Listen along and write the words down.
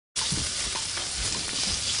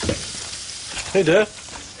Hey, Dad.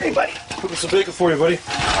 Hey, buddy. Cooking some bacon for you, buddy.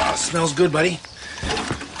 Oh, smells good, buddy.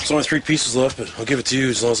 There's only 3 pieces left, but I'll give it to you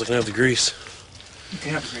as long as I can have the grease. You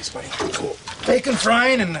can have the grease, buddy. Cool. Bacon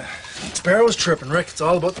frying and sparrows chirping, Rick. It's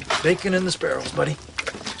all about the bacon and the sparrows, buddy.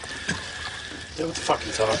 Yeah, what the fuck are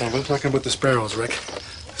you talking about? I'm talking about the sparrows, Rick.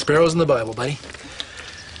 Sparrows in the Bible, buddy.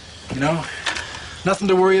 You know, nothing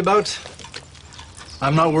to worry about.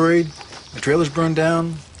 I'm not worried. My trailer's burned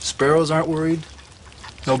down. Sparrows aren't worried.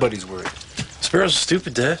 Nobody's worried. Sparrows are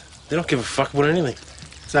stupid, Dad. They don't give a fuck about anything.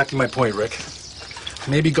 Exactly my point, Rick.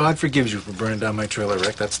 Maybe God forgives you for burning down my trailer,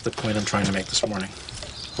 Rick. That's the point I'm trying to make this morning.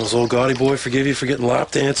 Does old Gaudy boy forgive you for getting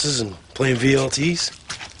lap dances and playing VLTs?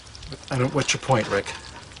 What's your point, Rick?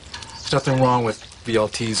 There's nothing wrong with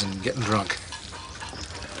VLTs and getting drunk.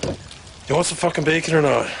 You want some fucking bacon or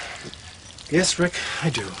not? Yes, Rick, I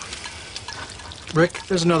do. Rick,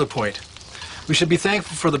 there's another point. We should be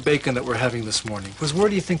thankful for the bacon that we're having this morning. Because where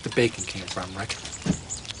do you think the bacon came from, Rick?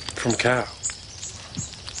 From a cow.